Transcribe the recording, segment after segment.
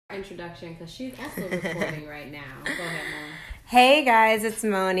Introduction because she's also recording right now. Go ahead, Mom. Hey guys, it's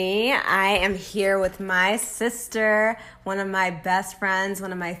Moni. I am here with my sister, one of my best friends,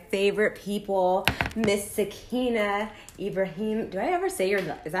 one of my favorite people, Miss Sakina Ibrahim. Do I ever say your?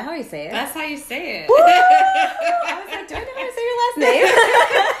 Is that how you say it? That's how you say it. I was like, do I know how to say your last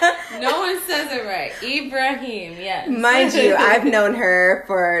name? No one says it right. Ibrahim, yes. Mind you, I've known her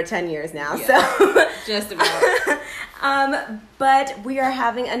for 10 years now, so just about. But we are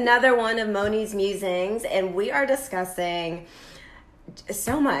having another one of Moni's musings, and we are discussing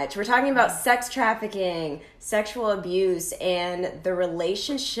so much. We're talking about sex trafficking, sexual abuse, and the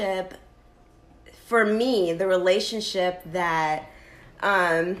relationship, for me, the relationship that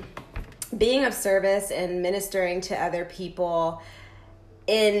being of service and ministering to other people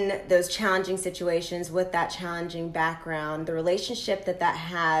in those challenging situations with that challenging background, the relationship that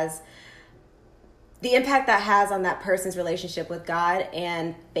has, the impact that has on that person's relationship with God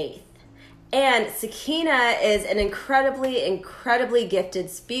and faith. And Sakina is an incredibly gifted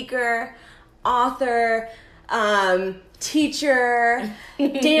speaker, author, teacher,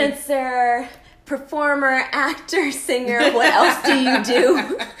 dancer, performer, actor, singer. What else do you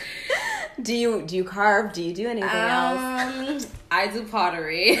do? Do you carve? Do you do anything else? I do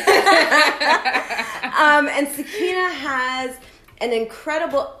pottery. And Sakina has a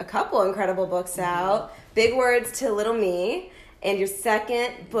couple incredible books out. Big Words to Little Me. And your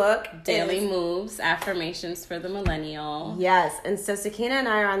second book, Daily Moves, Affirmations for the Millennial. Yes. And so Sakina and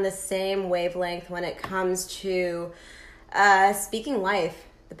I are on the same wavelength when it comes to speaking life,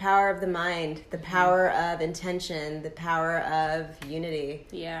 the power of the mind, the power of intention, the power of unity.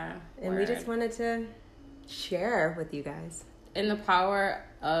 Yeah. And we just wanted to share with you guys. And the power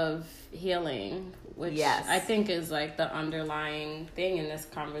of healing, which I think is like the underlying thing in this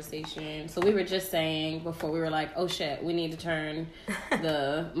conversation. So we were just saying before, we were like, oh shit, we need to turn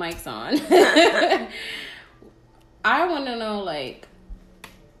the mics on. I want to know, like,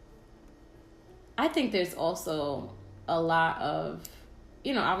 I think there's also a lot of,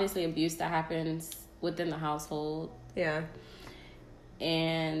 obviously abuse that happens within the household. Yeah.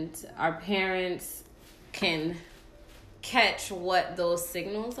 And our parents can catch what those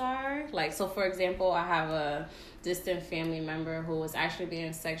signals are. Like, so for example, I have a distant family member who was actually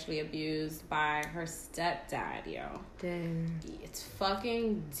being sexually abused by her stepdad, yo. Dang. It's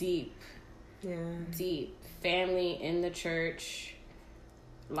fucking deep. Yeah. Deep. Family in the church,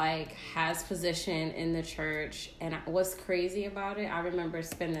 like, has position in the church. And what's crazy about it, I remember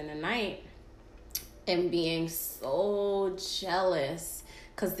spending the night and being so jealous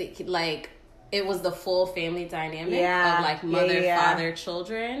because, it was the full family dynamic of, like, mother, father,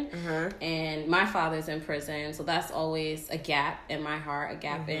 children. And my father's in prison, so that's always a gap in my heart, a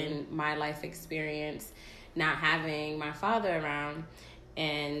gap in my life experience, not having my father around.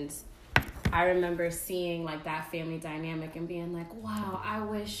 And I remember seeing, like, that family dynamic and being like, wow, I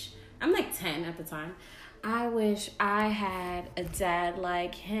wish, I'm like 10 at the time, I wish I had a dad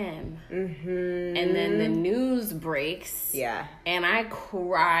like him. And then the news breaks. Yeah. And I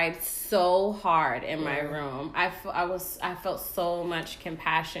cried so hard in my room. I felt so much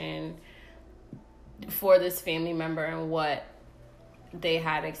compassion for this family member and what they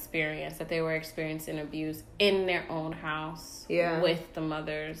had experienced, that they were experiencing abuse in their own house with the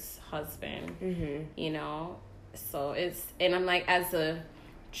mother's husband. So and I'm like, as a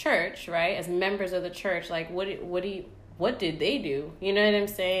church, right, as members of the church, like, what did they do? You know what I'm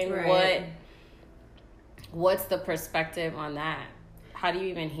saying? Right. What's the perspective on that? How do you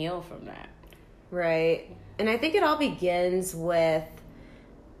even heal from that? Right. And I think it all begins with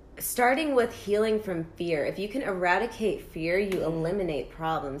starting with healing from fear. If you can eradicate fear, you eliminate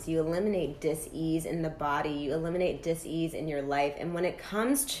problems. You eliminate dis-ease in the body. You eliminate dis-ease in your life. And when it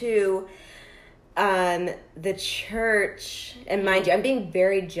comes to the church, and mind you, I'm being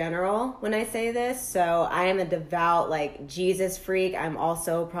very general when I say this, so I am a devout, like, Jesus freak. I'm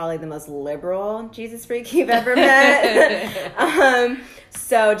also probably the most liberal Jesus freak you've ever met.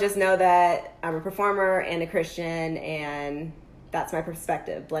 So just know that I'm a performer and a Christian, and that's my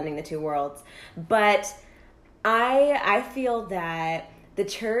perspective, blending the two worlds. But I feel that the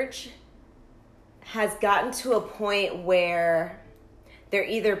church has gotten to a point where they're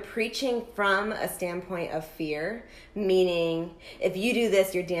either preaching from a standpoint of fear, meaning if you do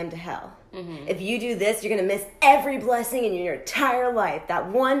this, you're damned to hell. If you do this, you're going to miss every blessing in your entire life. That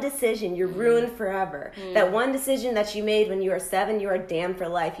one decision, you're ruined forever. That one decision that you made when you were 7, you are damned for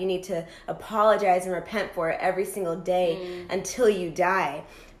life. You need to apologize and repent for it every single day until you die.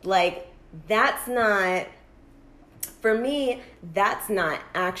 Like, that's not, for me, that's not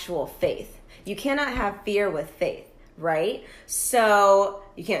actual faith. You cannot have fear with faith. Right? So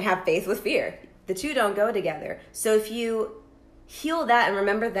you can't have faith with fear. The two don't go together. So if you heal that and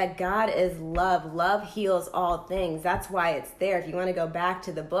remember that God is love, love heals all things. That's why it's there. If you want to go back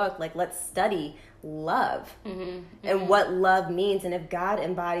to the book, like, let's study love and what love means. And if God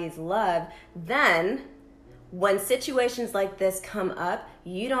embodies love, then when situations like this come up,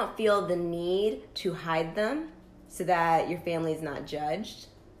 you don't feel the need to hide them so that your family is not judged.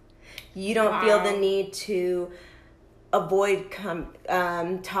 You don't feel the need to avoid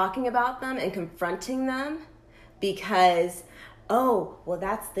talking about them and confronting them because, oh, well,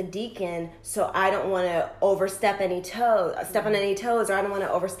 that's the deacon, so I don't want to step on any toes, or I don't want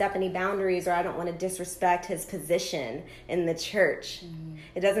to overstep any boundaries, or I don't want to disrespect his position in the church. Mm-hmm.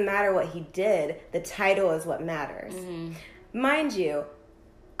 It doesn't matter what he did. The title is what matters. Mm-hmm. Mind you,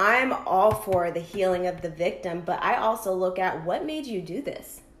 I'm all for the healing of the victim, but I also look at what made you do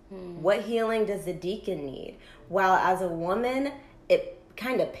this. Mm-hmm. What healing does the deacon need? While as a woman, it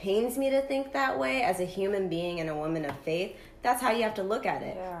kind of pains me to think that way as a human being and a woman of faith. That's how you have to look at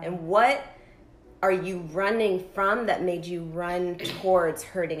it. Yeah. And what are you running from that made you run towards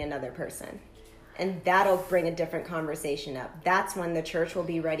hurting another person? And that'll bring a different conversation up. That's when the church will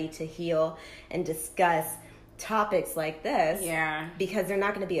be ready to heal and discuss topics like this. Yeah. Because they're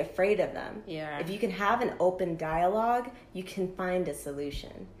not going to be afraid of them. Yeah. If you can have an open dialogue, you can find a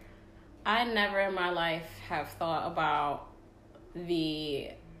solution. I never in my life have thought about the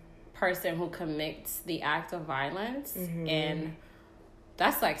person who commits the act of violence, and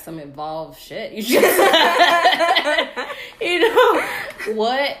that's like some involved shit. You just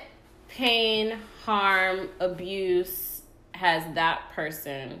what pain, harm, abuse has that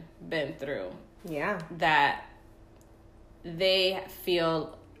person been through? Yeah, that they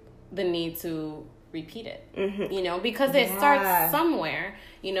feel the need to repeat it. Because it starts somewhere,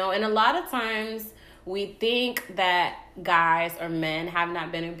 and a lot of times we think that guys or men have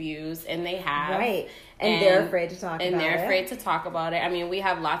not been abused, and they have. Right. And they're afraid to talk about it. And they're afraid to talk about it. I mean, we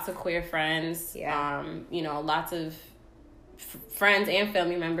have lots of queer friends, lots of friends and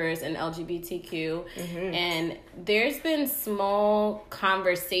family members in LGBTQ. Mm-hmm. And there's been small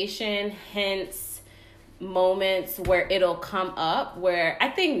conversation, hints, moments where it'll come up where I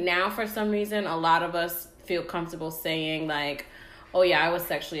think now for some reason a lot of us feel comfortable saying like, oh yeah, I was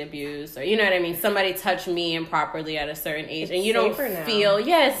sexually abused, or you know what I mean, somebody touched me improperly at a certain age. It's and you don't feel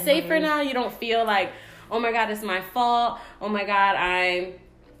now. Safer now. You don't feel like, oh my God, it's my fault. Oh my God, I'm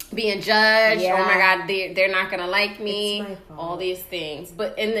being judged. Yeah. Oh my God, they're not gonna like me. It's my fault. All these things.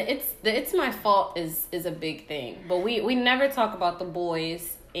 But it's my fault is a big thing. But we never talk about the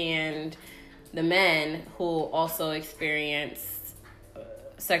boys and the men who also experienced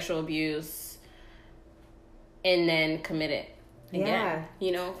sexual abuse and then commit it again,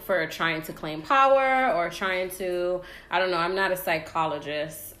 for trying to claim power or trying to, I don't know, I'm not a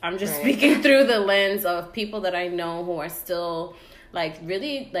psychologist. I'm just speaking through the lens of people that I know who are still like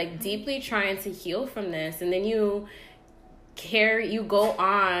really like deeply trying to heal from this. And then you go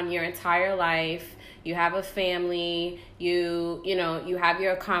on your entire life, you have a family, you have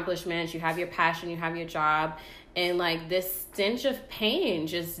your accomplishments, you have your passion, you have your job, and like this stench of pain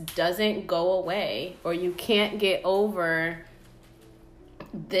just doesn't go away, or you can't get over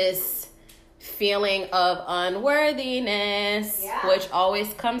this feeling of unworthiness, which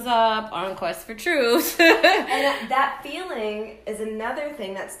always comes up on Quest for Truth. And that feeling is another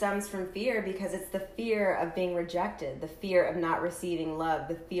thing that stems from fear, because it's the fear of being rejected, the fear of not receiving love,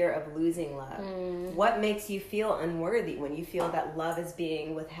 the fear of losing love. What makes you feel unworthy when you feel that love is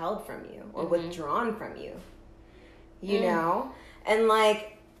being withheld from you or withdrawn from you? You know? And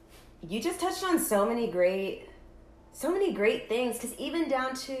like, you just touched on so many great things, because even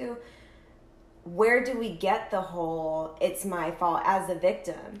down to where do we get the whole it's my fault as a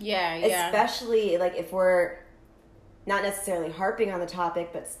victim? Yeah. Especially like if we're not necessarily harping on the topic,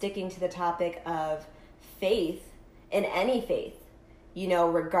 but sticking to the topic of faith, in any faith,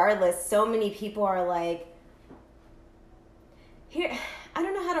 regardless, so many people are like, here, I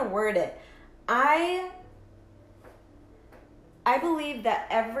don't know how to word it. I believe that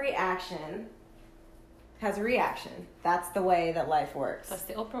every action has a reaction. That's the way that life works. That's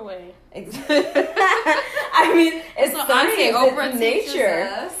the Oprah way. I mean, it's science, Oprah it's nature.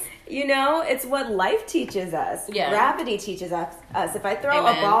 Us. It's what life teaches us. Yeah. Gravity teaches us. If I throw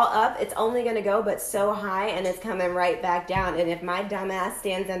a ball up, it's only going to go but so high, and it's coming right back down. And if my dumb ass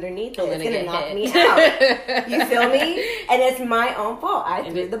stands underneath it, it's going to knock me out. You feel me? And it's my own fault. I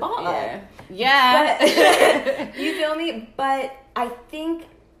threw the ball up. Yeah. But, you feel me? But I think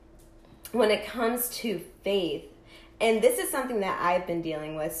when it comes to faith, and this is something that I've been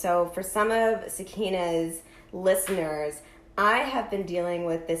dealing with, so for some of Sakina's listeners, I have been dealing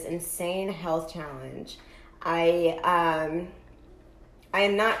with this insane health challenge. I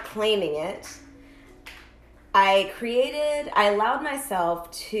am not claiming it. I allowed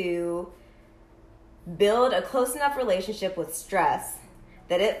myself to build a close enough relationship with stress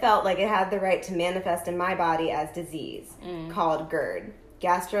that it felt like it had the right to manifest in my body as disease called GERD,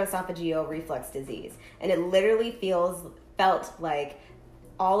 gastroesophageal reflux disease. And it literally felt like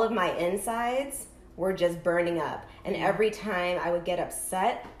all of my insides were just burning up. And every time I would get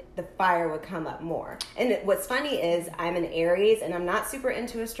upset, the fire would come up more. And what's funny is I'm an Aries, and I'm not super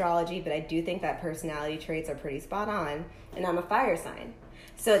into astrology, but I do think that personality traits are pretty spot on. And I'm a fire sign.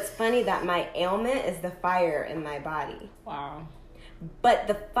 So it's funny that my ailment is the fire in my body. Wow. But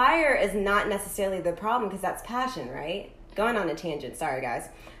the fire is not necessarily the problem, because that's passion, right? Going on a tangent, sorry guys.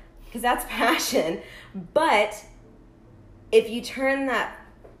 Because that's passion. But if you turn that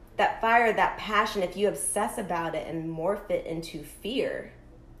fire, that passion, if you obsess about it and morph it into fear,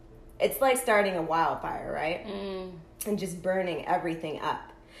 it's like starting a wildfire, right? And just burning everything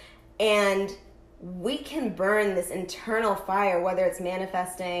up. And we can burn this internal fire, whether it's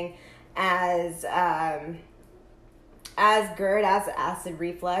manifesting as GERD, as acid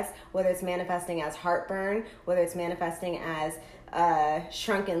reflux, whether it's manifesting as heartburn, whether it's manifesting as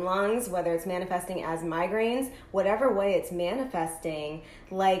shrunken lungs, whether it's manifesting as migraines, whatever way it's manifesting,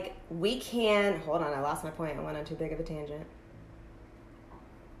 like we can, hold on, I lost my point. I went on too big of a tangent.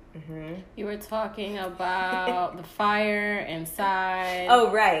 You were talking about the fire inside. Oh,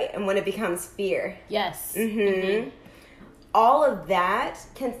 right. And when it becomes fear. Yes. All of that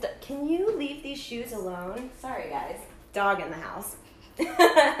can you leave these shoes alone? Sorry, guys. Dog in the house.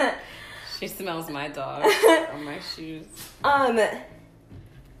 She smells my dog on my shoes.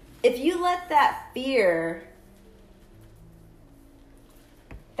 If you let that fear,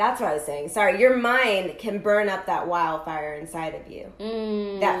 that's what I was saying. Sorry, your mind can burn up that wildfire inside of you.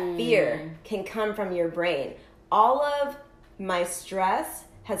 That fear can come from your brain. All of my stress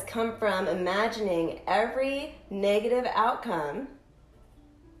has come from imagining every negative outcome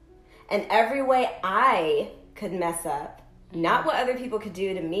and every way I could mess up. Not what other people could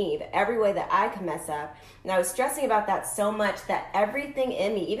do to me, but every way that I could mess up. And I was stressing about that so much that everything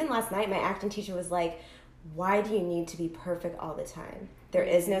in me, even last night, my acting teacher was like, why do you need to be perfect all the time? There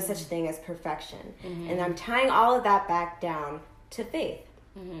is no such thing as perfection. And I'm tying all of that back down to faith.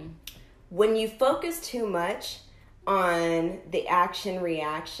 When you focus too much on the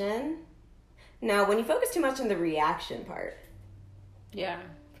action-reaction, now when you focus too much on the reaction part. Yeah,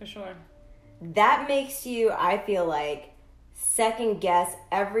 for sure. That makes you, I feel like, second guess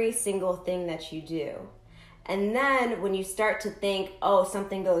every single thing that you do. And then when you start to think, oh,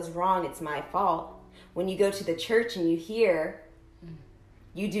 something goes wrong, it's my fault. When you go to the church and you hear,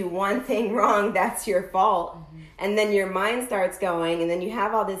 you do one thing wrong, that's your fault. And then your mind starts going, and then you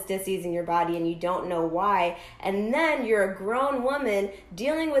have all this dis-ease in your body and you don't know why. And then you're a grown woman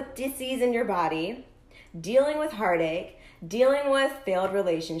dealing with dis-ease in your body, dealing with heartache, dealing with failed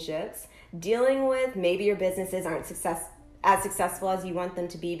relationships, dealing with maybe your businesses aren't as successful as you want them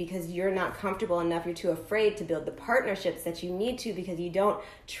to be because you're not comfortable enough, you're too afraid to build the partnerships that you need to because you don't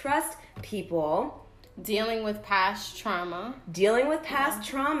trust people. Dealing with past trauma. Childhood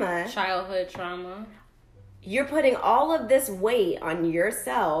trauma. You're putting all of this weight on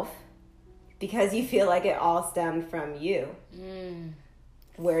yourself because you feel like it all stemmed from you.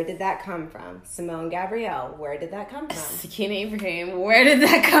 Where did that come from? Simone Gabrielle, where did that come from? Ken Abraham, where did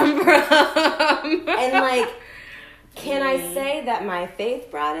that come from? And like, can I say that my faith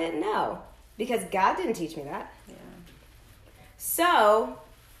brought it? No, because God didn't teach me that. Yeah. So,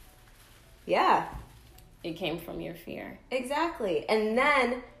 yeah. It came from your fear. Exactly. And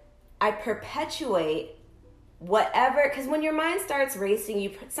then I perpetuate whatever, because when your mind starts racing,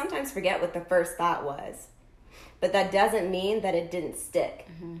 you sometimes forget what the first thought was. But that doesn't mean that it didn't stick.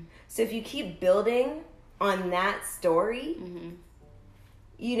 So if you keep building on that story,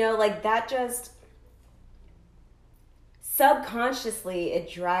 you know, like that just subconsciously,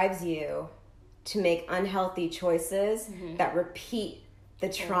 it drives you to make unhealthy choices that repeat the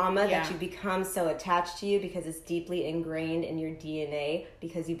trauma that you become so attached to you because it's deeply ingrained in your DNA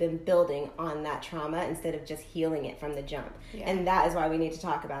because you've been building on that trauma instead of just healing it from the jump. And that is why we need to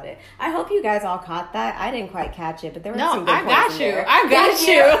talk about it. I hope you guys all caught that. I didn't quite catch it, but there were some good points in there. I got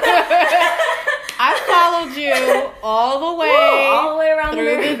you. I followed you all the way. All the way around the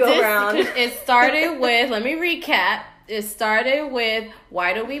merry-go-round. It started with, let me recap. it started with,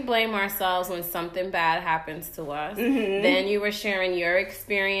 why do we blame ourselves when something bad happens to us? Mm-hmm. Then you were sharing your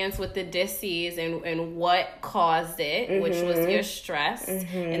experience with the dis-ease and what caused it, which was your stress.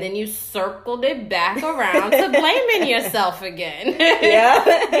 And then you circled it back around to blaming yourself again. Yeah,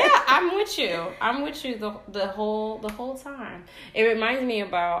 I'm with you. The whole time. It reminds me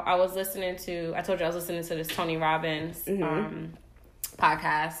about, I told you I was listening to this Tony Robbins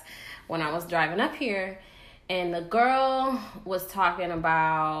podcast when I was driving up here. And the girl was talking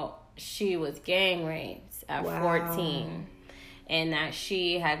about she was gang raped at 14. And that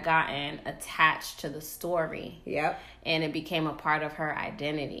she had gotten attached to the story. Yep. And it became a part of her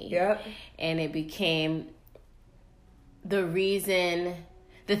identity. Yep. And it became the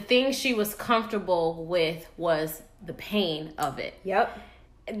thing she was comfortable with was the pain of it. Yep.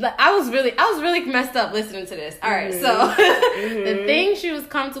 I was really messed up listening to this. All right, so the thing she was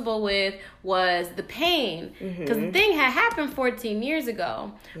comfortable with was the pain, because the thing had happened 14 years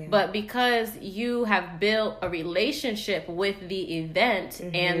ago. But because you have built a relationship with the event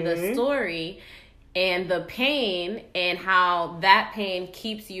and the story and the pain, and how that pain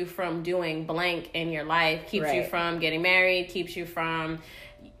keeps you from doing blank in your life, keeps you from getting married, keeps you from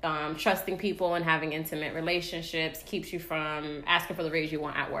trusting people and having intimate relationships, keeps you from asking for the raise you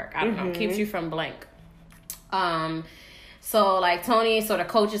want at work. I don't know. Keeps you from blank. So like Tony sort of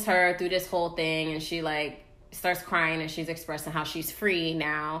coaches her through this whole thing, and she like starts crying and she's expressing how she's free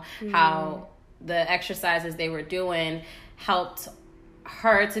now, how the exercises they were doing helped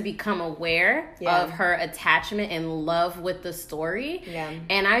her to become aware of her attachment and love with the story.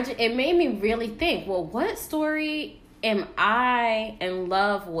 And it made me really think, well, what story am I in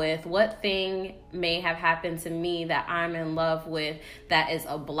love with? What thing may have happened to me that I'm in love with that is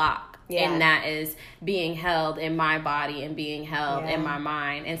a block? And that is being held in my body and being held in my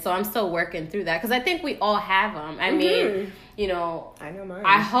mind. And so I'm still working through that, because I think we all have them. I mean, you know, I know mine.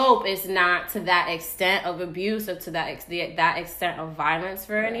 I hope it's not to that extent of abuse or to that extent of violence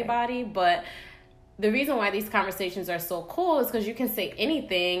for anybody, but the reason why these conversations are so cool is because you can say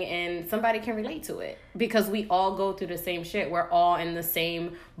anything and somebody can relate to it, because we all go through the same shit. We're all in the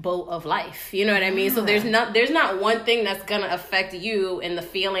same boat of life. You know what I mean? So there's not one thing that's going to affect you, and the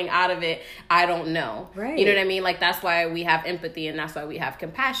feeling out of it, I don't know. Right. You know what I mean? Like, that's why we have empathy, and that's why we have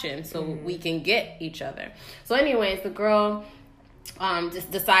compassion, so we can get each other. So anyways, the girl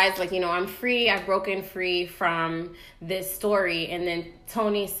just decides, like, you know, I'm free. I've broken free from this story. And then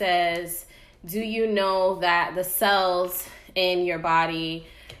Tony says, do you know that the cells in your body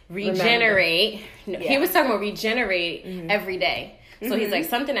regenerate? He was talking about regenerate every day. So he's like,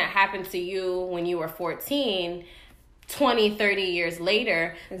 something that happened to you when you were 14, 20, 30 years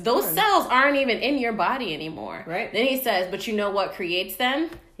later, those cells aren't even in your body anymore. Right. Then he says, but you know what creates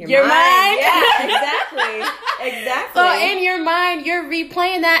them? Your mind. Yeah, exactly. So in your mind, you're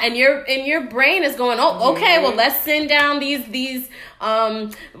replaying that, and your brain is going, oh, okay, well, let's send down these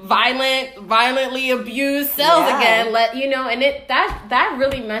violently abused cells again. And that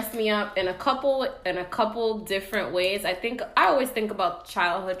really messed me up in a couple different ways. I always think about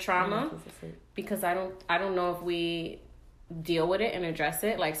childhood trauma, because I don't know if we deal with it and address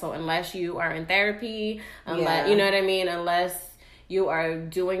it. Like, so unless you are in therapy, unless you know what I mean, unless you are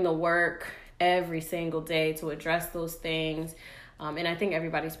doing the work every single day to address those things. And I think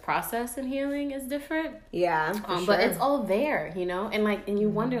everybody's process in healing is different. Yeah, but it's all there, you know? And you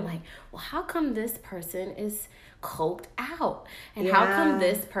wonder, like, well, how come this person is coked out? And how come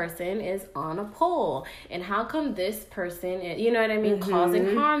this person is on a pole? And how come this person is, you know what I mean,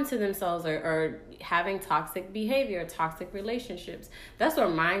 causing harm to themselves or having toxic behavior, toxic relationships? That's where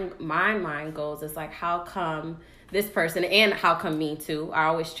my mind goes. It's like, how come this person, and how come me too? I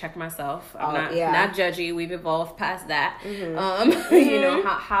always check myself. I'm not judgy. We've evolved past that. You know,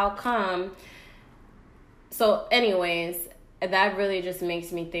 how come? So anyways, that really just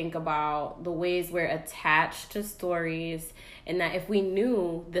makes me think about the ways we're attached to stories, and that if we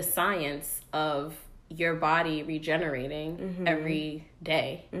knew the science of your body regenerating every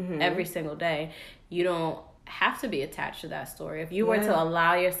day, every single day, you don't have to be attached to that story. If you were to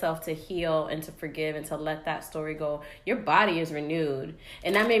allow yourself to heal and to forgive and to let that story go, your body is renewed.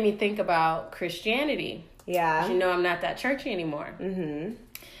 And that made me think about Christianity. Yeah. You know, I'm not that churchy anymore.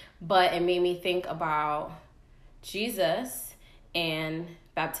 But it made me think about Jesus and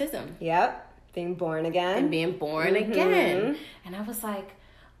baptism. Yep. Being born again. And being born again. And I was like,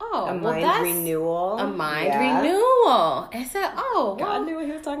 oh, a mind renewal. A mind renewal. I said, oh, well, God knew what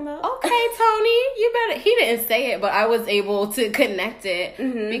he was talking about. Okay, Tony, you better. He didn't say it, but I was able to connect it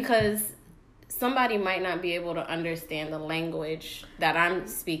because somebody might not be able to understand the language that I'm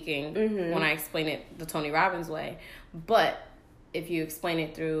speaking when I explain it the Tony Robbins way. But if you explain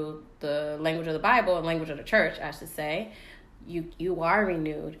it through the language of the Bible and language of the church, I should say, you are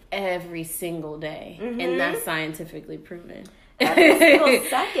renewed every single day. And that's scientifically proven. Every single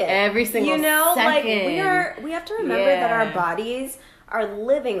second. Every single second. Like we have to remember that our bodies are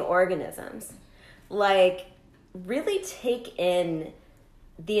living organisms. Like, really take in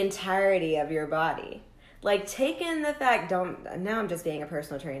the entirety of your body. Like, take in the fact, now I'm just being a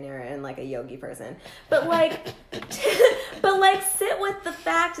personal trainer and like a yogi person. But like, sit with the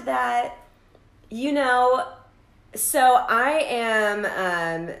fact that, so I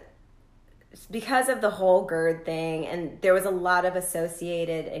am, because of the whole GERD thing, and there was a lot of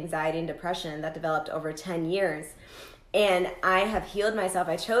associated anxiety and depression that developed over 10 years. And I have healed myself.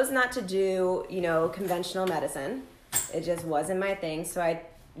 I chose not to do, conventional medicine. It just wasn't my thing. So I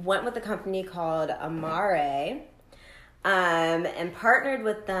went with a company called Amare, and partnered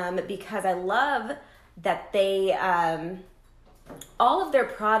with them because I love that they, all of their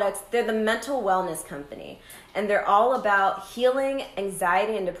products, they're the mental wellness company. And they're all about healing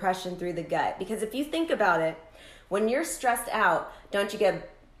anxiety and depression through the gut. Because if you think about it, when you're stressed out, don't you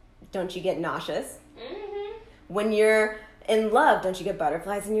get nauseous? Mm-hmm. When you're in love, don't you get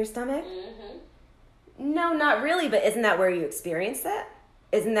butterflies in your stomach? Mm-hmm. No, not really, but isn't that where you experience that?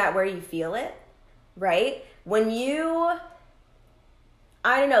 Isn't that where you feel it? Right? When you,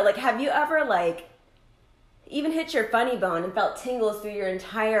 I don't know, like, have you ever, like, even hit your funny bone and felt tingles through your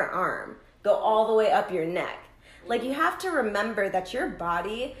entire arm go all the way up your neck? Like, you have to remember that your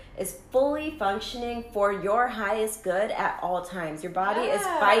body is fully functioning for your highest good at all times. Your body is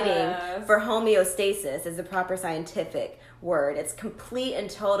fighting for homeostasis, is the proper scientific word. It's complete and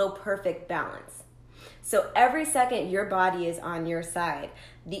total perfect balance. So every second your body is on your side.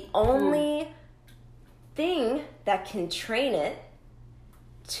 The only thing that can train it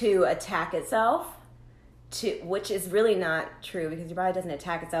to attack itself, which is really not true because your body doesn't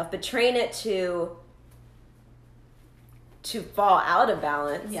attack itself, but train it to fall out of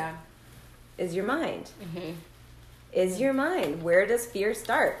balance, is your mind. Mm-hmm. Is your mind. Where does fear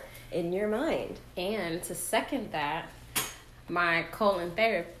start? In your mind. And to second that, my colon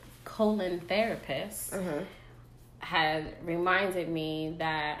therapist had reminded me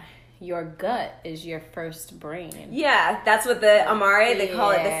that your gut is your first brain. Yeah, that's what the Amare, they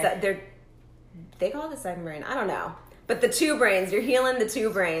call it. They call it the second brain. I don't know. But the two brains, you're healing the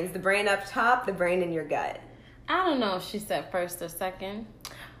two brains. The brain up top, the brain in your gut. I don't know if she said first or second.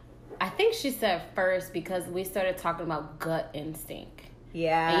 I think she said first because we started talking about gut instinct.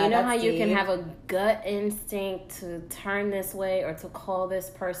 Yeah, and you know how you can have a gut instinct to turn this way or to call this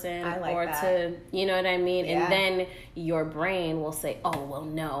person to, you know what I mean? Yeah. And then your brain will say, oh, well,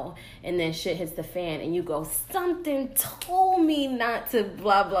 no. And then shit hits the fan and you go, something told me not to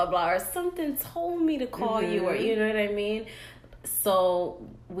blah, blah, blah, or something told me to call you, or you know what I mean? So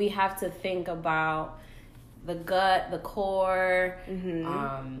we have to think about the gut, the core,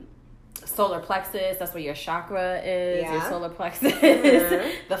 solar plexus, that's where your chakra is, your solar plexus,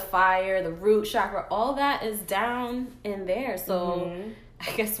 the fire, the root chakra, all that is down in there. So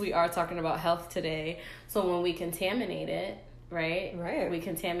I guess we are talking about health today. So when we contaminate it, right? We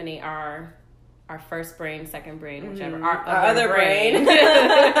contaminate our first brain, second brain, whichever, our other brain.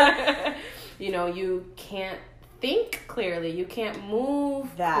 You can't think clearly. You can't move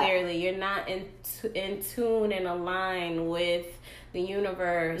clearly. You're not in tune and aligned with the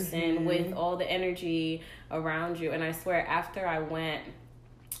universe and with all the energy around you. And I swear, after I went,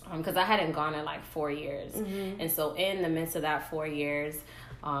 because I hadn't gone in like 4 years, and so in the midst of that 4 years,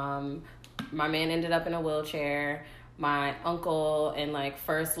 my man ended up in a wheelchair. My uncle and like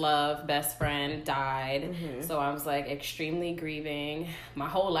first love best friend died. So I was like extremely grieving. My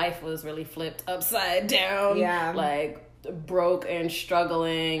whole life was really flipped upside down. Like broke and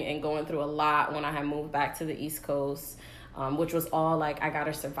struggling and going through a lot when I had moved back to the East Coast. Which was all like, I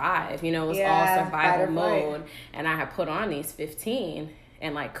gotta survive, it was all survival mode. And I had put on these 15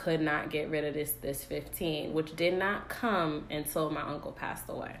 and like could not get rid of this 15, which did not come until my uncle passed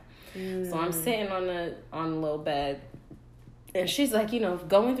away. So I'm sitting on the little bed, and she's like,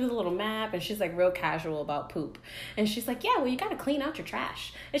 going through the little map, and she's like real casual about poop. And she's like, yeah, well, you got to clean out your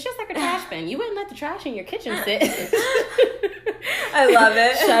trash. It's just like a trash bin. You wouldn't let the trash in your kitchen sit. I love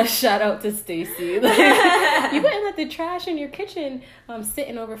it. Shout out to Stacy. You wouldn't let the trash in your kitchen sit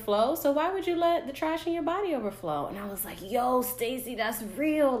and overflow. So why would you let the trash in your body overflow? And I was like, yo, Stacy, that's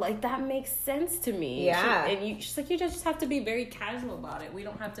real. Like, that makes sense to me. Yeah. She's like, you just have to be very casual about it. We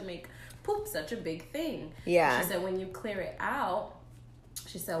don't have to make poop such a big thing. Yeah. She said when you clear it out,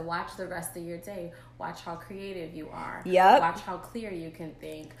 she said, watch the rest of your day. Watch how creative you are. Yep. Watch how clear you can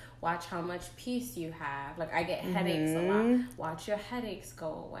think. Watch how much peace you have. Like, I get headaches a lot. Watch your headaches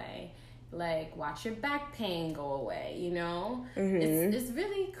go away. Like, watch your back pain go away, you know? It's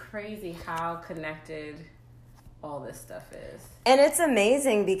really crazy how connected all this stuff is. And it's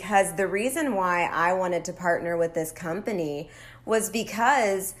amazing because the reason why I wanted to partner with this company was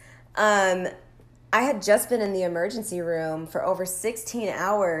because I had just been in the emergency room for over 16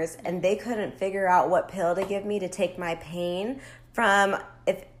 hours and they couldn't figure out what pill to give me to take my pain from,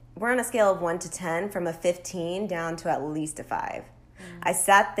 if we're on a scale of 1 to 10, from a 15 down to at least a 5. I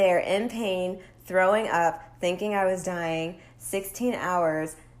sat there in pain, throwing up, thinking I was dying, 16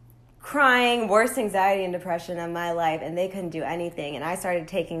 hours, crying, worst anxiety and depression of my life, and they couldn't do anything. And I started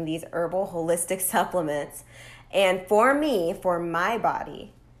taking these herbal holistic supplements. And for me, for my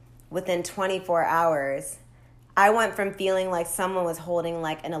body, within 24 hours, I went from feeling like someone was holding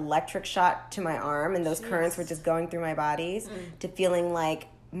like an electric shock to my arm and those currents were just going through my bodies to feeling like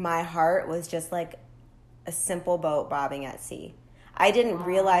my heart was just like a simple boat bobbing at sea. I didn't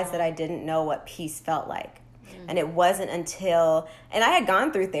realize that I didn't know what peace felt like. And it wasn't until, and I had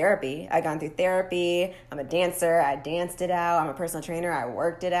gone through therapy. I'm a dancer. I danced it out. I'm a personal trainer. I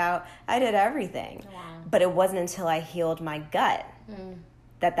worked it out. I did everything. Wow. But it wasn't until I healed my gut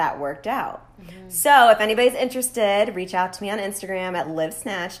that worked out. So if anybody's interested, reach out to me on Instagram at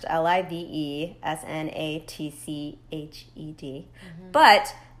livesnatched, LIVESNATCHED.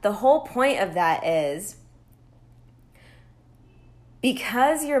 But the whole point of that is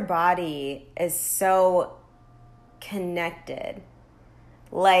because your body is so connected,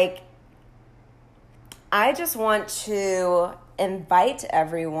 like, I just want to invite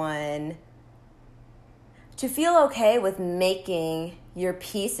everyone to feel okay with making your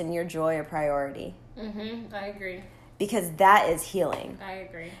peace and your joy a priority. I agree. Because that is healing. I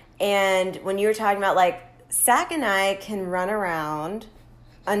agree. And when you were talking about, like, Zach and I can run around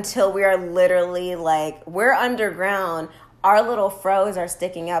until we are literally, like, we're underground. Our little froze are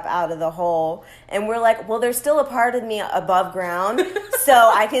sticking up out of the hole. And we're like, well, there's still a part of me above ground, so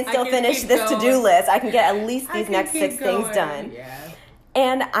I can still finish this to-do list. I can get at least these next 6 things done. Yeah.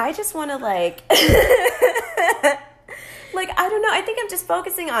 And I just want to, like, like, I don't know. I think I'm just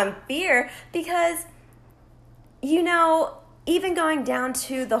focusing on fear because, you know, even going down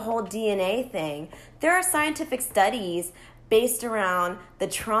to the whole DNA thing, there are scientific studies based around the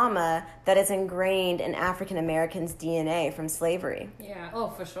trauma that is ingrained in African Americans' DNA from slavery. Yeah. Oh,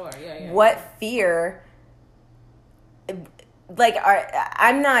 for sure. Yeah. What fear, like,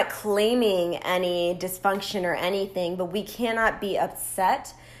 I'm not claiming any dysfunction or anything, but we cannot be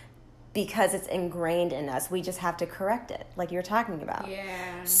upset because it's ingrained in us. We just have to correct it, like you're talking about.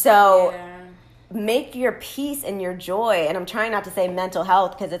 Yeah. So make your peace and your joy, and I'm trying not to say mental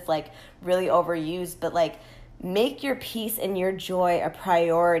health because it's, like, really overused, but, like, make your peace and your joy a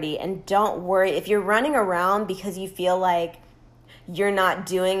priority, and don't worry if you're running around because you feel like you're not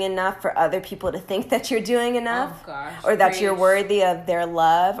doing enough for other people to think that you're doing enough, or that you're worthy of their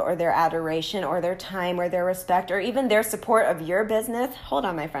love or their adoration or their time or their respect or even their support of your business. Hold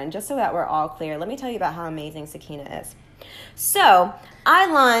on, my friend, just so that we're all clear, let me tell you about how amazing Sakina is. So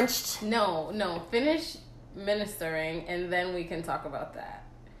I launched... No, finish ministering and then we can talk about that.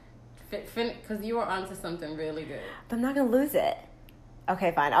 Because you were onto something really good. But I'm not going to lose it.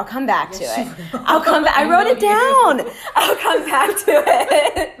 Okay, fine. I'll come back to it. I'll come back. I wrote it down. I'll come back to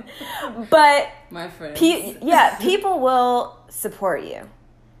it. But my friends. People will support you.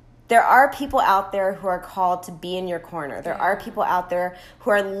 There are people out there who are called to be in your corner. There are people out there who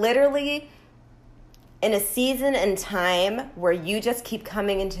are literally in a season and time where you just keep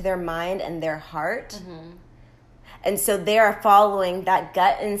coming into their mind and their heart. And so they are following that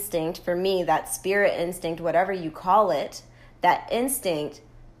gut instinct, for me, that spirit instinct, whatever you call it, that instinct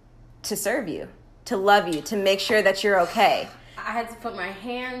to serve you, to love you, to make sure that you're okay. I had to put my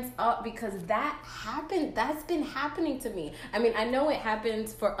hands up because that happened. That's been happening to me. I mean, I know it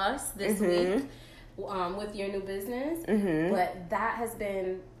happens for us this week with your new business, but that has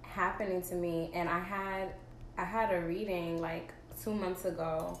been happening to me. And I had a reading like 2 months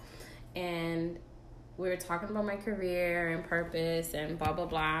ago, and we were talking about my career and purpose and blah, blah,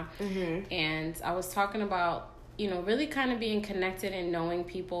 blah. And I was talking about, really kind of being connected and knowing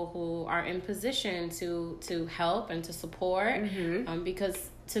people who are in position to help and to support. Because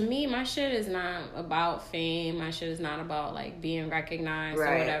to me, my shit is not about fame. My shit is not about like being recognized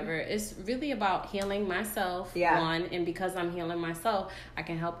or whatever. It's really about healing myself, one, and because I'm healing myself, I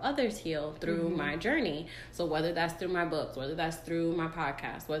can help others heal through my journey. So whether that's through my books, whether that's through my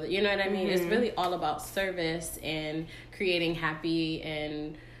podcast, whether, you know what I mean? It's really all about service and creating happy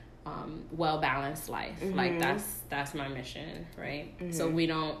and well-balanced life. Like that's my mission, right? So we're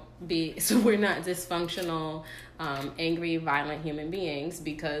not dysfunctional, angry, violent human beings,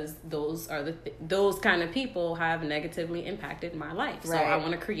 because those are those kind of people have negatively impacted my life. So I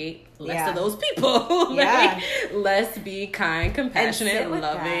want to create less of those people. Let's be kind, compassionate,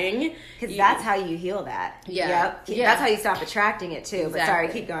 loving, because that's how you heal that. That's how you stop attracting it too. But sorry,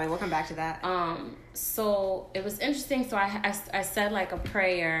 keep going, we'll come back to that. So it was interesting. So I said like a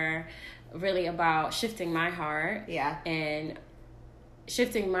prayer really about shifting my heart. And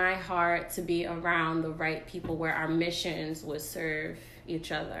shifting my heart to be around the right people where our missions would serve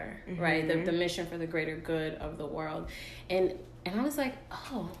each other, right? The mission for the greater good of the world. And I was like,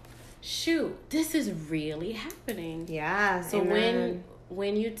 oh, shoot, this is really happening. So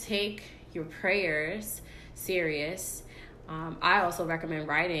when you take your prayers serious, I also recommend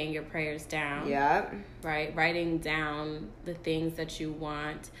writing your prayers down. Right? Writing down the things that you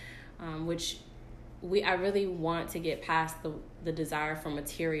want, which I really want to get past the desire for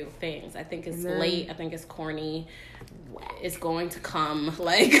material things. I think it's late. I think it's corny. It's going to come.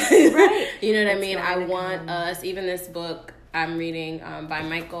 Like, you know what I mean? I want us, even this book I'm reading by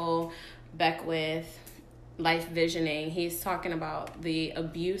Michael Beckwith, Life Visioning, he's talking about the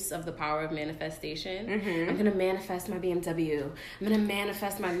abuse of the power of manifestation. I'm gonna manifest my BMW. I'm gonna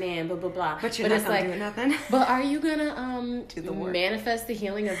manifest my man. Blah blah blah. But you're not gonna do nothing. But are you gonna do the work? Manifest the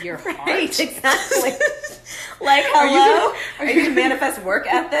healing of your heart? Exactly. Like, hello. Are you gonna manifest work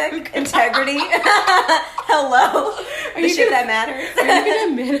ethic, integrity? Hello. Are you sure that matters? Are you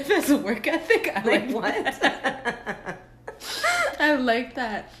gonna manifest work ethic? I like what? I like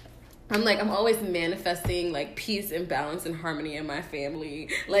that. I'm always manifesting like peace and balance and harmony in my family.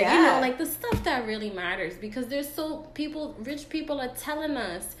 Like, you know, like the stuff that really matters, because there's rich people are telling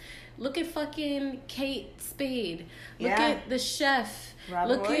us, look at fucking Kate Spade. Look at the chef.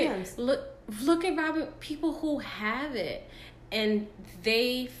 Robin Williams. Look at Robin, people who have it and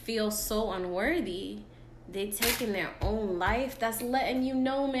they feel so unworthy. They taking their own life. That's letting you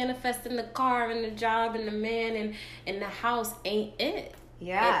know manifesting the car and the job and the man and the house ain't it.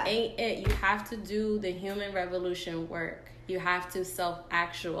 It ain't it. You have to do the human revolution work. You have to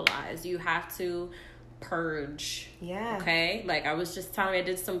self-actualize. You have to purge. Okay? Like, I was just telling you, I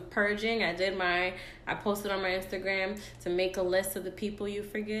did some purging. I posted on my Instagram to make a list of the people you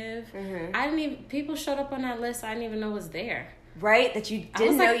forgive. People showed up on that list I didn't even know was there. Right? That you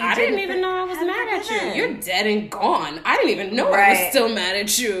didn't know I didn't even know I was mad at you. You're dead and gone. I didn't even know I was still mad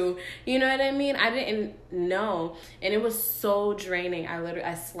at you. You know what I mean? I didn't know. And it was so draining.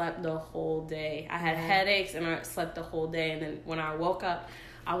 I slept the whole day. I had headaches and I slept the whole day. And then when I woke up,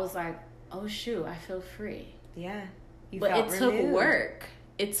 I was like, oh shoot, I feel free. But it took work.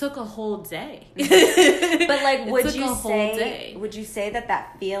 It took a whole day. But like, would you say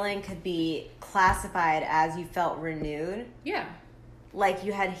that feeling could be classified as you felt renewed? Like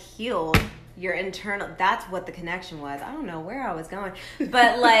you had healed your internal, that's what the connection was. I don't know where I was going,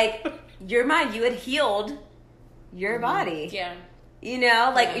 but like your mind, you had healed your body. You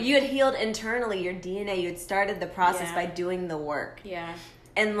know, like you had healed internally your DNA. You had started the process by doing the work.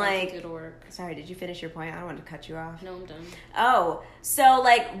 And like, good work. Sorry, did you finish your point? I don't want to cut you off. No, I'm done. Oh, so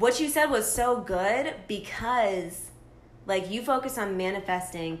like what you said was so good, because like you focus on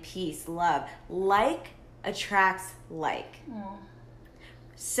manifesting peace, love. Like attracts like.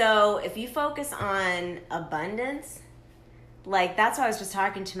 So if you focus on abundance, like that's why I was just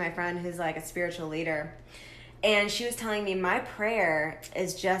talking to my friend who's like a spiritual leader. And she was telling me, my prayer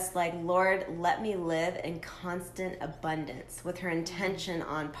is just like, Lord, let me live in constant abundance, with her intention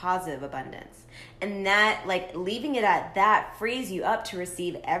on positive abundance. And that, like, leaving it at that frees you up to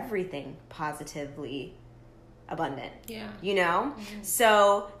receive everything positively abundant. You know?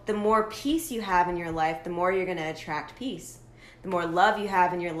 So the more peace you have in your life, the more you're going to attract peace. The more love you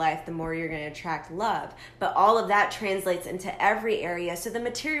have in your life, the more you're going to attract love. But all of that translates into every area. So the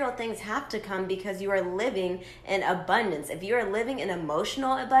material things have to come because you are living in abundance. If you are living in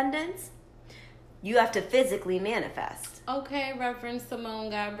emotional abundance, you have to physically manifest. Okay, Reverend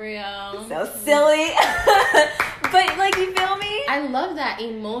Simone Gabrielle. So silly. But like, you feel me? I love that.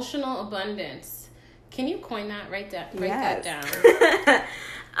 Emotional abundance. Can you coin that? Write that Yes. down.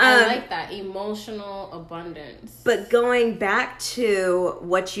 I like that. Emotional abundance. But going back to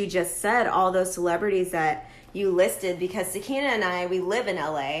what you just said, all those celebrities that you listed, because Sakina and I, we live in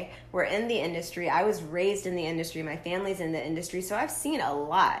LA. We're in the industry. I was raised in the industry. My family's in the industry. So I've seen a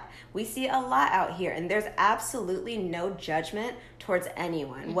lot. We see a lot out here. And there's absolutely no judgment towards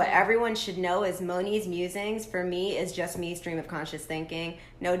anyone. Mm-hmm. What everyone should know is Moni's musings, for me, is just me, stream of conscious thinking.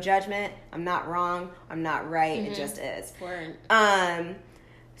 No judgment. I'm not wrong. I'm not right. Mm-hmm. It just is. Word.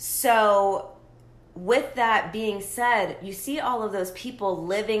 So with that being said, you see all of those people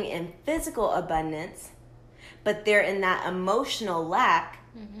living in physical abundance, but they're in that emotional lack.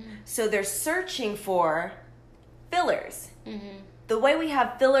 Mm-hmm. So they're searching for fillers. Mm-hmm. The way we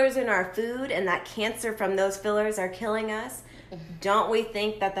have fillers in our food and that cancer from those fillers are killing us, don't we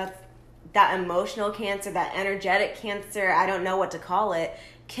think that that emotional cancer, that energetic cancer, I don't know what to call it,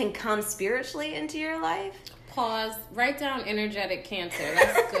 can come spiritually into your life? Pause. Write down energetic cancer.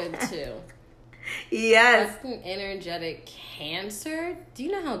 That's good too. Yes. That's an energetic cancer? Do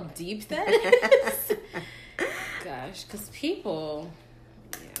you know how deep that is? Gosh, because people...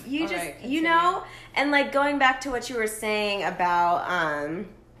 You just, right, you know, and like going back to what you were saying about,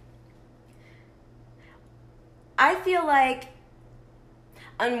 I feel like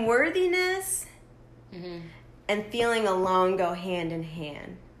unworthiness mm-hmm. and feeling alone go hand in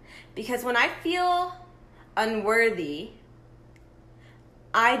hand. Because when I feel unworthy,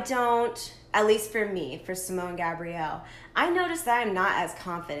 I don't, at least for me, for Simone Gabrielle, I notice that I'm not as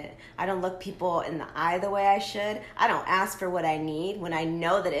confident. I don't look people in the eye the way I should. I don't ask for what I need when I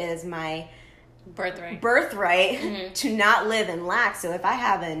know that it is my birthright mm-hmm. to not live in lack. So if I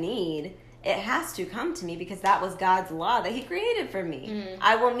have a need, it has to come to me because that was God's law that he created for me. Mm-hmm.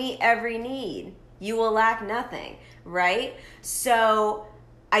 I will meet every need. You will lack nothing, right? So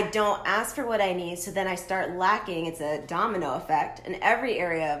I don't ask for what I need, so then I start lacking. It's a domino effect in every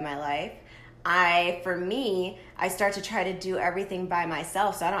area of my life. I start to try to do everything by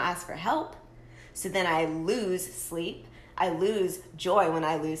myself, so I don't ask for help. So then I lose sleep. I lose joy when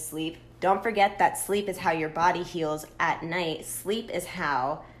I lose sleep. Don't forget that sleep is how your body heals at night. Sleep is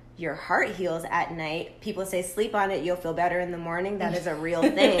how your heart heals at night. People say sleep on it, you'll feel better in the morning. That is a real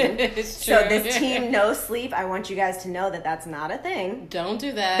thing. It's true. So this team no sleep, I want you guys to know that that's not a thing. Don't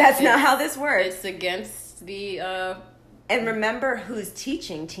do that. That's not how this works. It's against the... And remember who's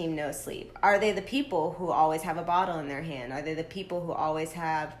teaching team no sleep. Are they the people who always have a bottle in their hand? Are they the people who always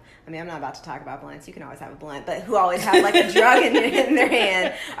have... I mean, I'm not about to talk about blunts. You can always have a blunt. But who always have like a drug in their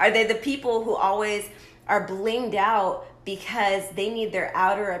hand? Are they the people who always are blinged out because they need their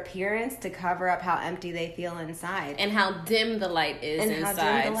outer appearance to cover up how empty they feel inside? And how dim the light is and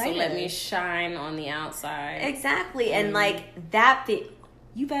inside. So let me shine on the outside. Exactly. And like that...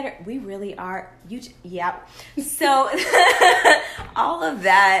 You better, we really are, yep. So, all of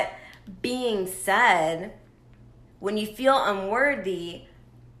that being said, when you feel unworthy,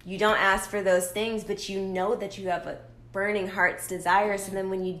 you don't ask for those things, but you know that you have a burning heart's desire, so then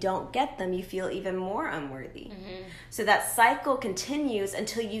when you don't get them, you feel even more unworthy. Mm-hmm. So that cycle continues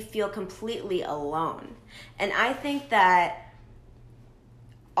until you feel completely alone. And I think that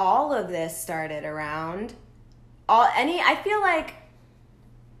all of this started around, I feel like,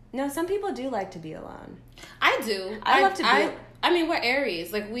 no, some people do like to be alone. I do. I love to be. I mean, we're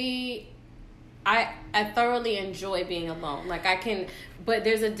Aries. Like I thoroughly enjoy being alone. Like I can, but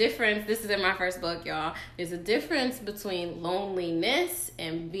there's a difference. This is in my first book, y'all. There's a difference between loneliness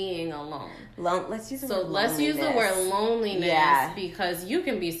and being alone. Let's use the word loneliness. Let's use the word loneliness because you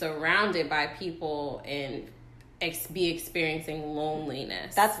can be surrounded by people and be experiencing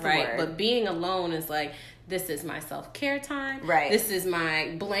loneliness. That's the word. But being alone is like, this is my self-care time. Right. This is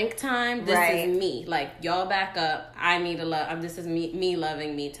my blank time. This is me. Like, y'all back up. I need to love. This is me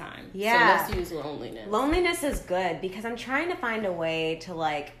loving me time. Yeah. So let's use loneliness. Loneliness is good because I'm trying to find a way to,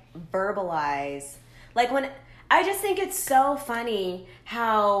 like, verbalize. Like, I just think it's so funny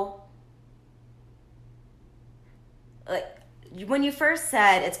how, like, when you first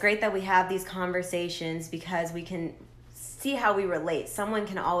said it's great that we have these conversations because we can see how we relate. Someone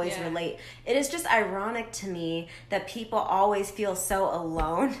can always relate. It is just ironic to me that people always feel so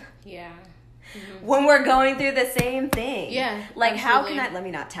alone. Yeah. Mm-hmm. When we're going through the same thing. Yeah. Like, how can let me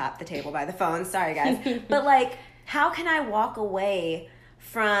not tap the table by the phone. Sorry, guys. But, like, how can I walk away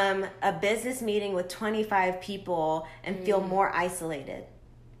from a business meeting with 25 people and feel more isolated?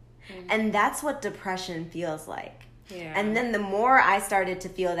 Mm-hmm. And that's what depression feels like. Yeah. And then the more I started to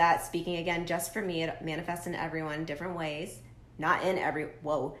feel that, speaking again just for me, it manifests in everyone different ways. Not in it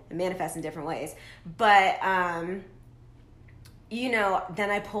manifests in different ways. But then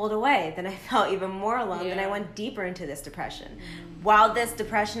I pulled away. Then I felt even more alone. Then I went deeper into this depression. While this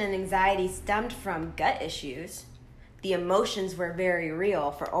depression and anxiety stemmed from gut issues, the emotions were very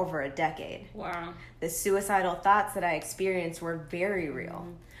real for over a decade. Wow. The suicidal thoughts that I experienced were very real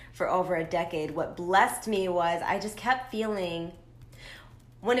for over a decade. What blessed me was I just kept feeling,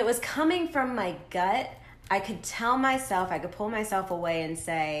 when it was coming from my gut, I could tell myself, I could pull myself away and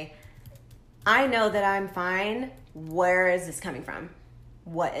say, I know that I'm fine. Where is this coming from?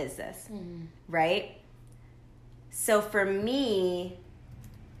 What is this? Right? So for me,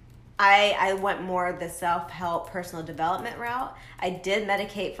 I went more the self-help, personal development route. I did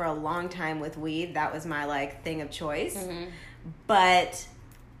medicate for a long time with weed. That was my thing of choice. But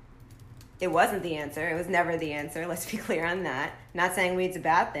it wasn't the answer. It was never the answer. Let's be clear on that. Not saying weed's a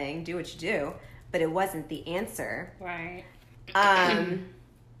bad thing. Do what you do. But it wasn't the answer. Right.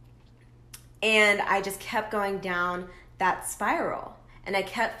 And I just kept going down that spiral. And I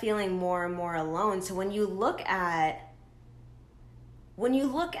kept feeling more and more alone. So when you look at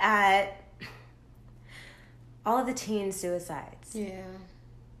all of the teen suicides,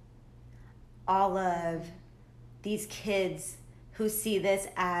 all of these kids who see this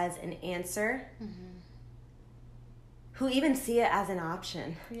as an answer, who even see it as an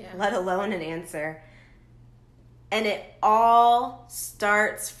option, let alone an answer. And it all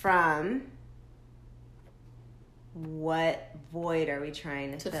starts from, what void are we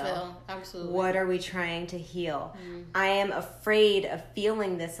trying to fill? Absolutely. What are we trying to heal? I am afraid of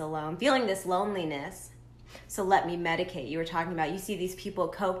feeling this alone, feeling this loneliness. So let me medicate. You were talking about, you see these people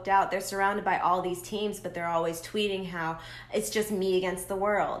coked out. They're surrounded by all these teams, but they're always tweeting how it's just me against the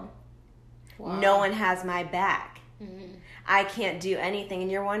world. Wow. No one has my back. I can't do anything.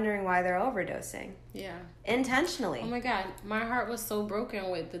 And you're wondering why they're overdosing. Yeah. Intentionally. Oh my God. My heart was so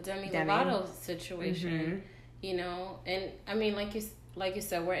broken with the Demi Lovato situation. And I mean, like you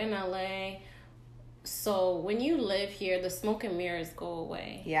said, we're in LA, so when you live here, the smoke and mirrors go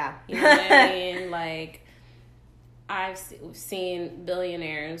away. Yeah. You know what I mean? I've seen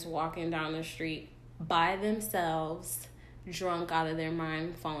billionaires walking down the street by themselves, drunk out of their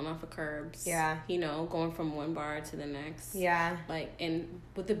mind, falling off of curbs. Yeah. Going from one bar to the next. Yeah. And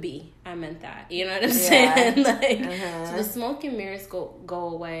with a B, I meant that. You know what I'm saying? So the smoke and mirrors go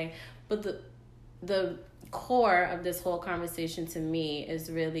away, but the core of this whole conversation to me is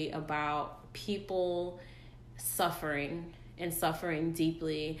really about people suffering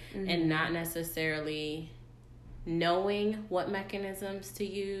deeply and not necessarily knowing what mechanisms to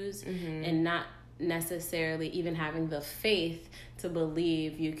use and not necessarily even having the faith to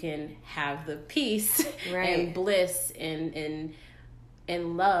believe you can have the peace and bliss and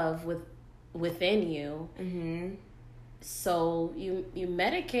love within you. So you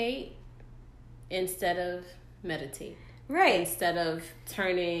medicate instead of meditate. Right. Instead of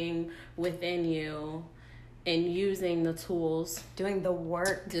turning within you and using the tools. Doing the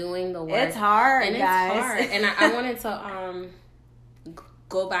work. It's hard, and guys. It's hard. And I wanted to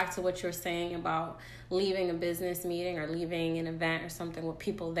go back to what you were saying about leaving a business meeting or leaving an event or something with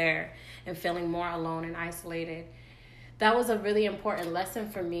people there and feeling more alone and isolated. That was a really important lesson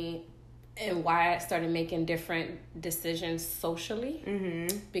for me, and why I started making different decisions socially.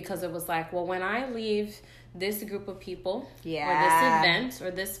 Because it was like, well, when I leave this group of people or this event or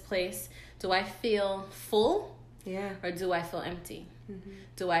this place, do I feel full or do I feel empty?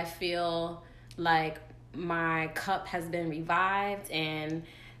 Do I feel like my cup has been revived? And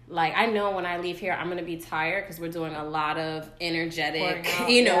I know when I leave here, I'm going to be tired because we're doing a lot of energetic,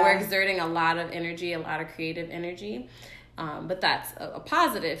 we're exerting a lot of energy, a lot of creative energy. But that's a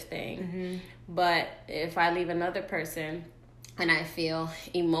positive thing. But if I leave another person and I feel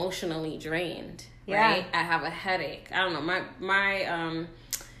emotionally drained, right? I have a headache. I don't know. My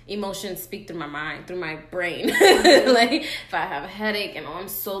emotions speak through my mind, through my brain. If I have a headache and I'm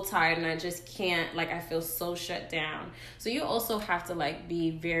so tired and I just can't, I feel so shut down. So you also have to be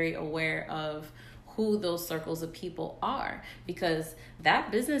very aware of who those circles of people are, because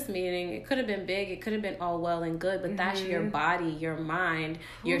that business meeting, it could have been big, it could have been all well and good, but that's your body, your mind,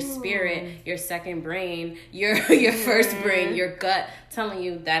 your spirit, your second brain, your first brain, your gut telling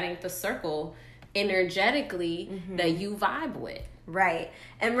you that ain't the circle energetically that you vibe with. Right.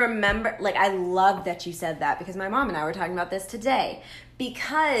 And remember, I love that you said that, because my mom and I were talking about this today,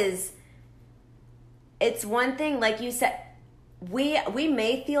 because it's one thing, like you said, we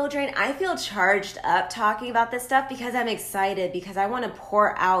may feel drained. I feel charged up talking about this stuff because I'm excited, because I want to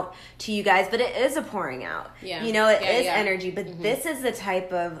pour out to you guys, but it is a pouring out. Yeah. You know, it is energy, but this is the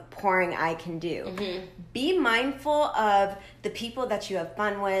type of pouring I can do. Be mindful of the people that you have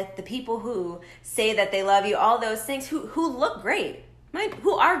fun with, the people who say that they love you, all those things, who look great,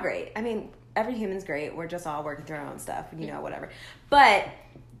 who are great. I mean, every human's great. We're just all working through our own stuff, you know, whatever. But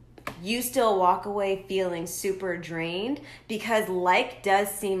you still walk away feeling super drained because like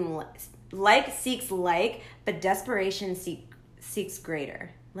seeks like, but desperation seeks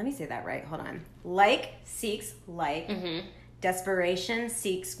greater. Let me say that right. Hold on. Like seeks like, desperation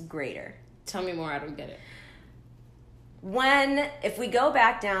seeks greater. Tell me more. I don't get it. If we go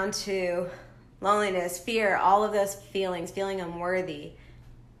back down to loneliness, fear, all of those feelings, feeling unworthy,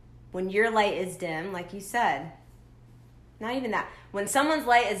 when your light is dim, like you said, not even that. When someone's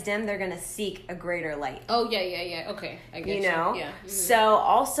light is dim, they're going to seek a greater light. Oh, yeah. Okay, I get you. You know? Yeah. So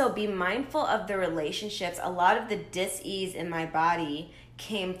also be mindful of the relationships. A lot of the dis-ease in my body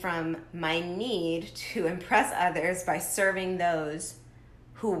came from my need to impress others by serving those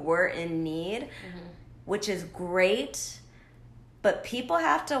who were in need, which is great, but people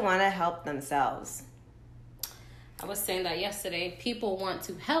have to want to help themselves. I was saying that yesterday. People want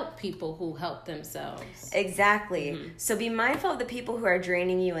to help people who help themselves. Exactly. So be mindful of the people who are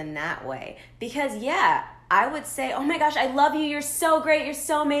draining you in that way. Because, yeah, I would say, oh my gosh, I love you. You're so great. You're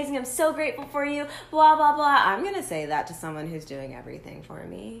so amazing. I'm so grateful for you. Blah, blah, blah. I'm going to say that to someone who's doing everything for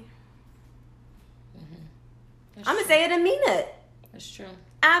me. I'm going to say it and mean it. That's true.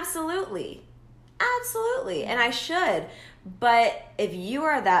 Absolutely. And I should. But if you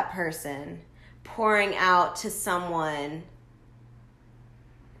are that person pouring out to someone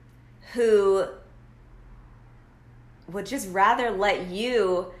who would just rather let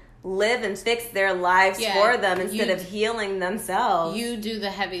you live and fix their lives for them instead of healing themselves. You do the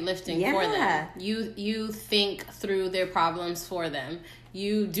heavy lifting for them. You think through their problems for them.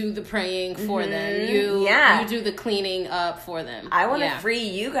 You do the praying for them. You do the cleaning up for them. I want to free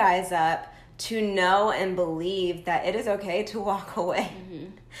you guys up to know and believe that it is okay to walk away.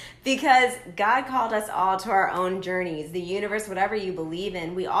 Because God called us all to our own journeys. The universe, whatever you believe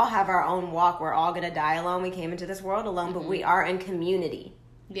in, we all have our own walk. We're all going to die alone. We came into this world alone, but we are in community.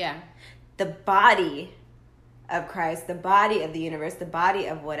 Yeah. The body of Christ, the body of the universe, the body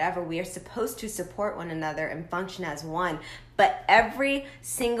of whatever, we are supposed to support one another and function as one. But every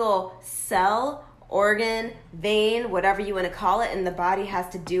single cell, organ, vein, whatever you want to call it, in the body has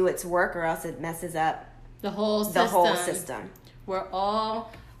to do its work or else it messes up the whole system. We're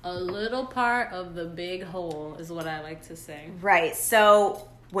all a little part of the big whole, is what I like to say. Right. So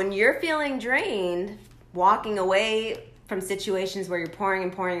when you're feeling drained, walking away from situations where you're pouring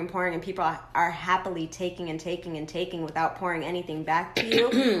and pouring and pouring and people are happily taking and taking and taking without pouring anything back to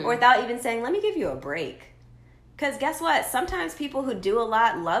you or without even saying, let me give you a break. Because guess what? Sometimes people who do a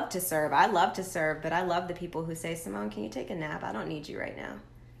lot love to serve. I love to serve, but I love the people who say, Simone, can you take a nap? I don't need you right now.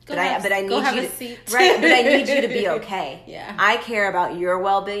 But I need you to be okay. Yeah. I care about your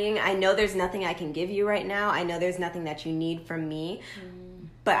well-being. I know there's nothing I can give you right now. I know there's nothing that you need from me.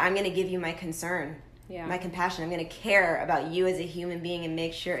 But I'm going to give you my concern, my compassion. I'm going to care about you as a human being and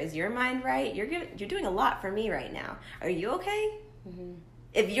make sure, is your mind right? You're doing a lot for me right now. Are you okay?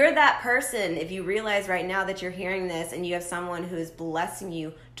 If you're that person, if you realize right now that you're hearing this and you have someone who is blessing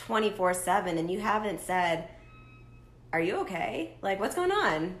you 24/7 and you haven't said, are you okay? Like, what's going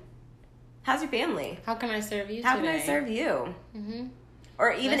on? How's your family? How can I serve you today? How can I serve you?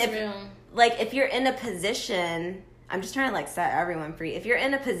 Or even if you're in a position, I'm just trying to, like, set everyone free. If you're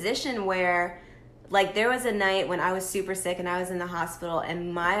in a position where, like, there was a night when I was super sick and I was in the hospital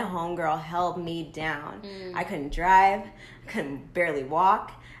and my homegirl held me down. I couldn't drive. I couldn't barely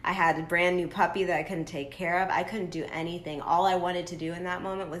walk. I had a brand new puppy that I couldn't take care of. I couldn't do anything. All I wanted to do in that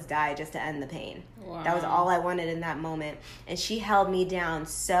moment was die just to end the pain. Wow. That was all I wanted in that moment. And she held me down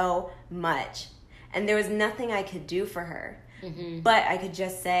so much. And there was nothing I could do for her. But I could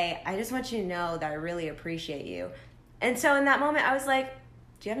just say, I just want you to know that I really appreciate you. And so in that moment, I was like,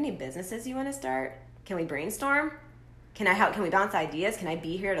 do you have any businesses you want to start? Can we brainstorm? Can I help? Can we bounce ideas? Can I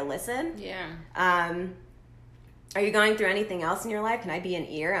be here to listen? Yeah. Are you going through anything else in your life? Can I be an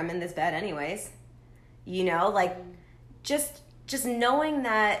ear? I'm in this bed anyways. You know, like, just knowing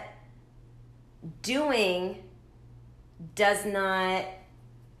that doing does not,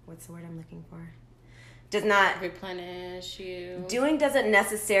 what's the word I'm looking for? Does not replenish you. Doing doesn't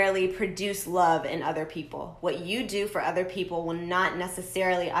necessarily produce love in other people. What you do for other people will not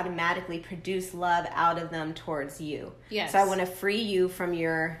necessarily automatically produce love out of them towards you. Yes. So I want to free you from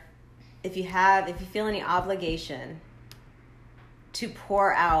your, if you feel any obligation to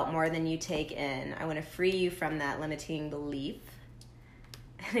pour out more than you take in. I want to free you from that limiting belief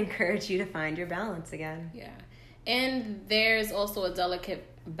and encourage you to find your balance again. Yeah. And there's also a delicate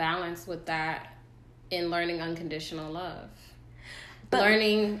balance with that in learning unconditional love. But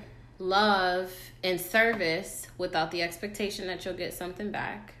learning love and service without the expectation that you'll get something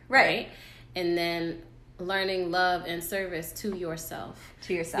back. Right? And then learning love and service to yourself.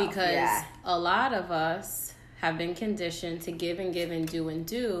 To yourself, because a lot of us have been conditioned to give and give and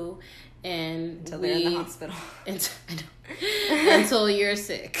do, and until they're in the hospital. Until you're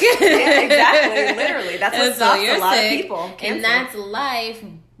sick. Yeah, exactly. Literally. That's what stops a lot of people. Cancer. And that's life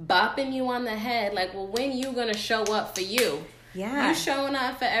bopping you on the head. Like, well, when you going to show up for you? Yeah. You showing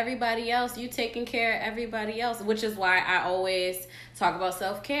up for everybody else. You taking care of everybody else, which is why I always talk about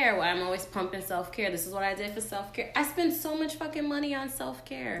self-care, why I'm always pumping self-care. This is what I did for self-care. I spend so much fucking money on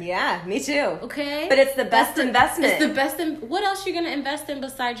self-care. Yeah, me too. Okay? But it's the best investment. It's the best. What else you going to invest in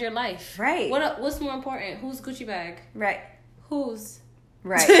besides your life? Right. What's more important? Whose Gucci bag? Right. Whose?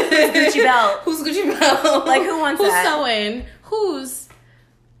 Right. Whose Gucci belt? Whose Gucci belt? Like, who wants Who's that? sewing? Who's?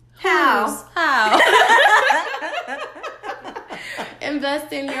 How?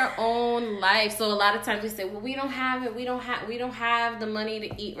 Invest in your own life. So a lot of times we say, well, we don't have it. We don't have the money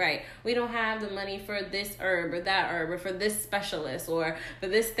to eat right. We don't have the money for this herb or that herb or for this specialist or for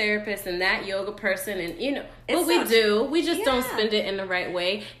this therapist and that yoga person. And, but we do. We just don't spend it in the right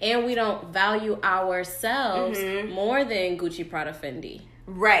way. And we don't value ourselves more than Gucci, Prada, Fendi.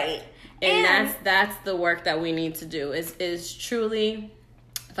 Right. And that's the work that we need to do is truly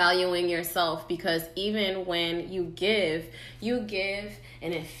valuing yourself, because even when you give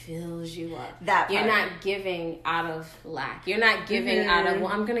and it fills you up. You're not giving out of lack. You're not giving out of, well,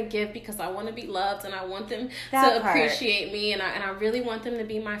 I'm going to give because I want to be loved and I want them to appreciate me and I really want them to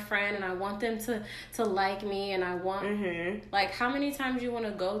be my friend and I want them to like me and I want, like, how many times you want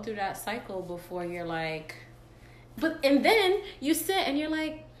to go through that cycle before you're like, and then you sit and you're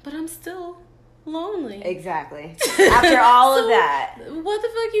like, but I'm still lonely. Exactly. After all of that. What the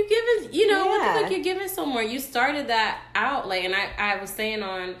fuck you giving, what the fuck you giving someone? You started that out, like, and I was saying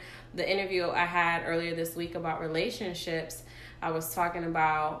on the interview I had earlier this week about relationships, I was talking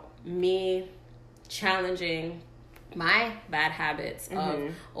about me challenging my bad habits of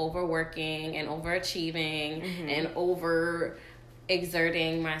overworking and overachieving and over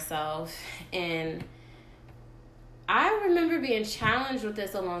exerting myself. And I remember being challenged with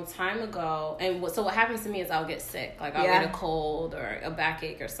this a long time ago. And so what happens to me is I'll get sick. Like, I'll get a cold or a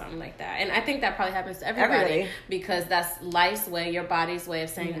backache or something like that. And I think that probably happens to everybody. Because that's life's way, your body's way of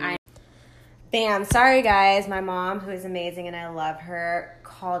saying, Bam. Sorry, guys. My mom, who is amazing and I love her,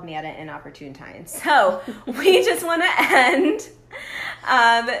 called me at an inopportune time. So we just want to end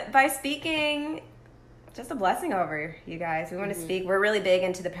by speaking just a blessing over you guys. We want to speak. We're really big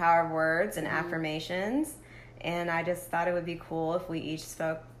into the power of words and affirmations. And I just thought it would be cool if we each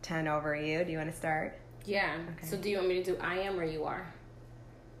spoke 10 over you. Do you want to start? Yeah. Okay. So do you want me to do I am or you are?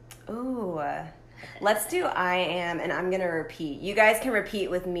 Ooh. Let's do I am, and I'm going to repeat. You guys can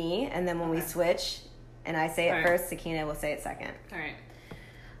repeat with me, and then when we switch, and I say it first, Sakina will say it second. All right.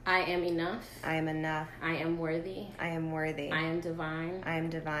 I am enough. I am enough. I am worthy. I am worthy. I am divine. I am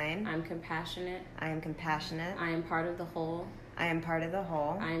divine. I'm compassionate. I am compassionate. I am part of the whole. I am part of the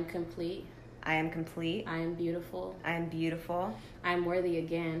whole. I am complete. I am complete. I am beautiful. I am beautiful. I am worthy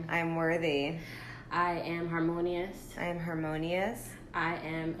again. I am worthy. I am harmonious. I am harmonious. I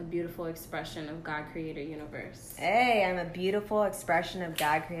am a beautiful expression of God creator universe. Hey, I'm a beautiful expression of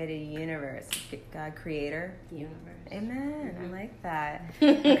God created universe. God creator universe. Amen. I like that.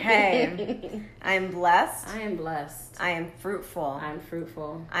 Okay. I am blessed. I am blessed. I am fruitful. I am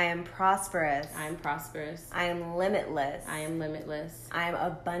fruitful. I am prosperous. I am prosperous. I am limitless. I am limitless. I am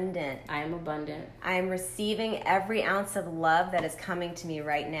abundant. I am abundant. I am receiving every ounce of love that is coming to me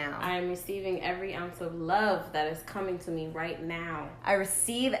right now. I am receiving every ounce of love that is coming to me right now. I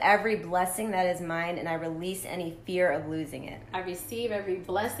receive every blessing that is mine, and I release any fear of losing it. I receive every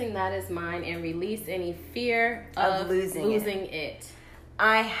blessing that is mine and release any fear of losing it.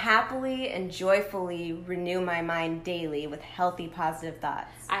 I happily and joyfully renew my mind daily with healthy, positive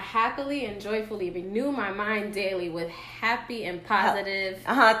thoughts. I happily and joyfully renew my mind daily with happy and positive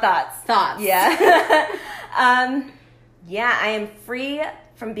thoughts. Yeah. I am free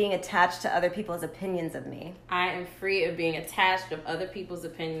from being attached to other people's opinions of me. I am free of being attached of other people's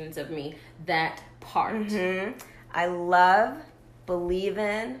opinions of me. That part. I love, believe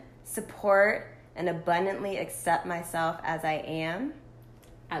in, support, and abundantly accept myself as I am.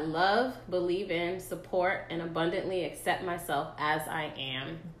 I love, believe in, support, and abundantly accept myself as I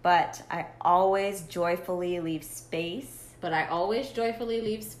am. But I always joyfully leave space but I always joyfully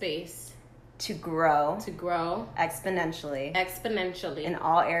leave space to grow exponentially in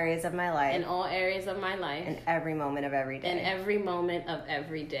all areas of my life, in every moment of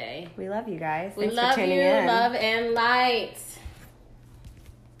every day. We love you guys. Thanks for tuning in. Love and light.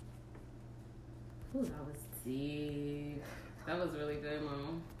 Ooh, that was deep. That was really good,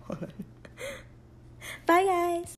 Mom. Bye, guys.